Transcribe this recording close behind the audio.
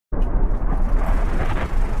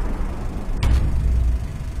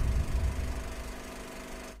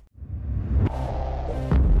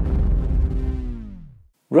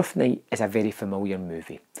Rough Night is a very familiar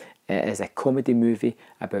movie. It is a comedy movie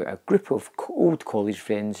about a group of old college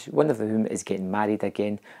friends, one of whom is getting married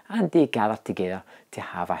again, and they gather together to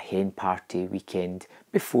have a hen party weekend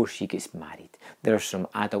before she gets married. There's some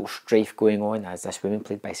adult strife going on as this woman,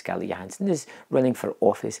 played by Scarlett Johansson, is running for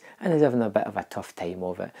office and is having a bit of a tough time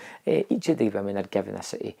of it. Each of the women are given a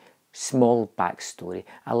sort of small backstory,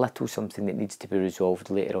 a little something that needs to be resolved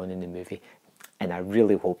later on in the movie. And I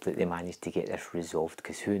really hope that they manage to get this resolved,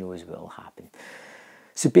 because who knows what will happen.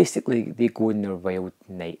 So basically, they go on their wild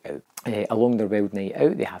night out. Along their wild night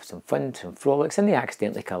out, they have some fun, some frolics, and they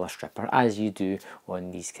accidentally kill a stripper, as you do on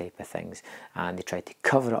these type of things. And they try to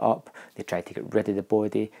cover it up, they try to get rid of the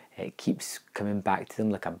body, it keeps coming back to them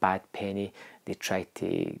like a bad penny. They try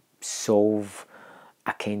to solve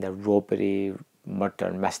a kind of robbery,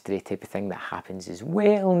 murder mystery type of thing that happens as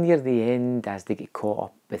well near the end, as they get caught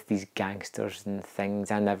up with these gangsters and things,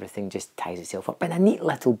 and everything just ties itself up in a neat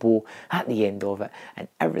little bow at the end of it, and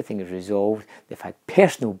everything is resolved. They've had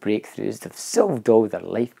personal breakthroughs, they've solved all their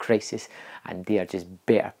life crisis, and they are just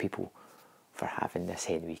better people for having this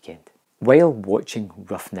hen weekend. While watching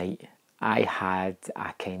Rough Night, I had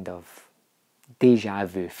a kind of deja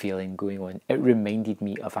vu feeling going on. It reminded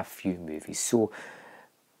me of a few movies. So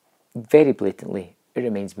very blatantly, it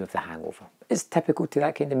reminds me of The Hangover. It's typical to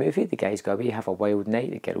that kind of movie. The guys go away, have a wild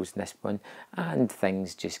night, the girls in this one, and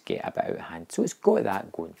things just get a bit out of hand. So it's got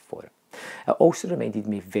that going for it. It also reminded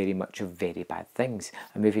me very much of Very Bad Things,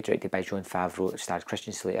 a movie directed by Jon Favreau that starred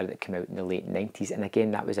Christian Slater that came out in the late 90s. And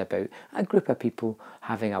again, that was about a group of people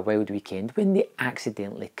having a wild weekend when they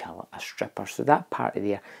accidentally kill a stripper. So that part of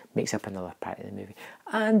there makes up another part of the movie.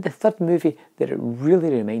 And the third movie that it really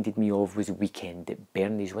reminded me of was Weekend at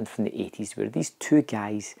Bernie's, one from the 80s, where these two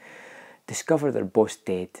guys discover their boss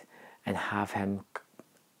dead and have him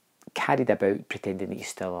carried about pretending that he's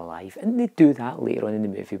still alive, and they do that later on in the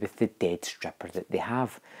movie with the dead stripper that they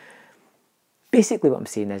have. Basically what I'm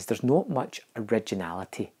saying is there's not much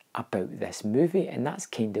originality about this movie, and that's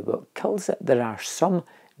kind of what kills it. There are some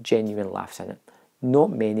genuine laughs in it, not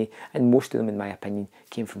many, and most of them in my opinion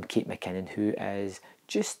came from Kate McKinnon, who is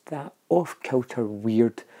just that off-kilter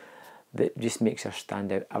weird that just makes her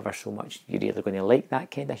stand out ever so much. You're either going to like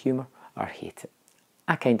that kind of humour or hate it.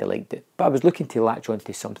 I kind of liked it, but I was looking to latch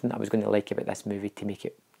onto something that I was going to like about this movie to make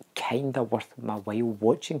it kind of worth my while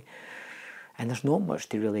watching, and there's not much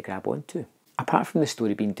to really grab onto. Apart from the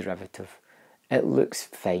story being derivative, it looks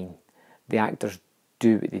fine. The actors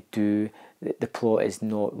do what they do, the plot is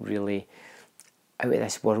not really out of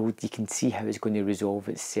this world. You can see how it's going to resolve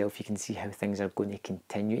itself, you can see how things are going to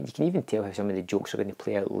continue, and you can even tell how some of the jokes are going to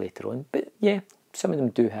play out later on. But yeah, some of them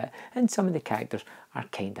do hit, and some of the characters are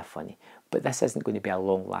kind of funny. But this isn't going to be a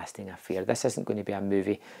long-lasting affair. This isn't going to be a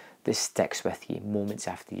movie that sticks with you moments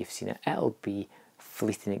after you've seen it. It'll be a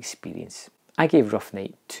fleeting experience. I gave Rough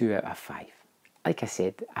Night 2 out of 5. Like I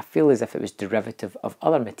said, I feel as if it was derivative of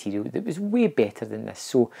other material that was way better than this.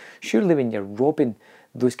 So surely when you're robbing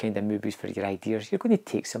those kind of movies for your ideas, you're going to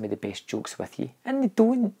take some of the best jokes with you. And they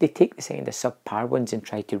don't. They take the kind of subpar ones and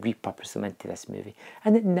try to repurpose them into this movie.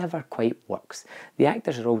 And it never quite works. The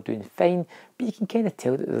actors are all doing fine, but you can kind of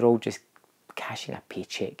tell that they're all just cashing a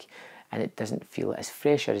paycheck, and it doesn't feel as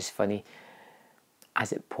fresh or as funny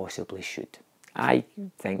as it possibly should. I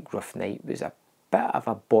think Rough Night was a bit of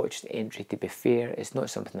a botched entry, to be fair. It's not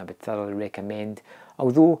something I would thoroughly recommend,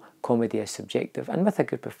 although comedy is subjective, and with a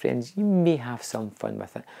group of friends you may have some fun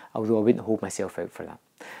with it, although I wouldn't hold myself out for that.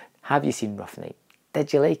 Have you seen Rough Night?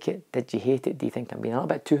 Did you like it? Did you hate it? Do you think I'm being a little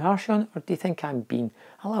bit too harsh on it, or do you think I'm being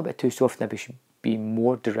a little bit too soft and maybe should be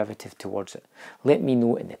more derivative towards it? Let me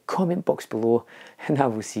know in the comment box below, and I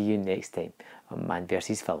will see you next time on Man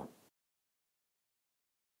vs Film.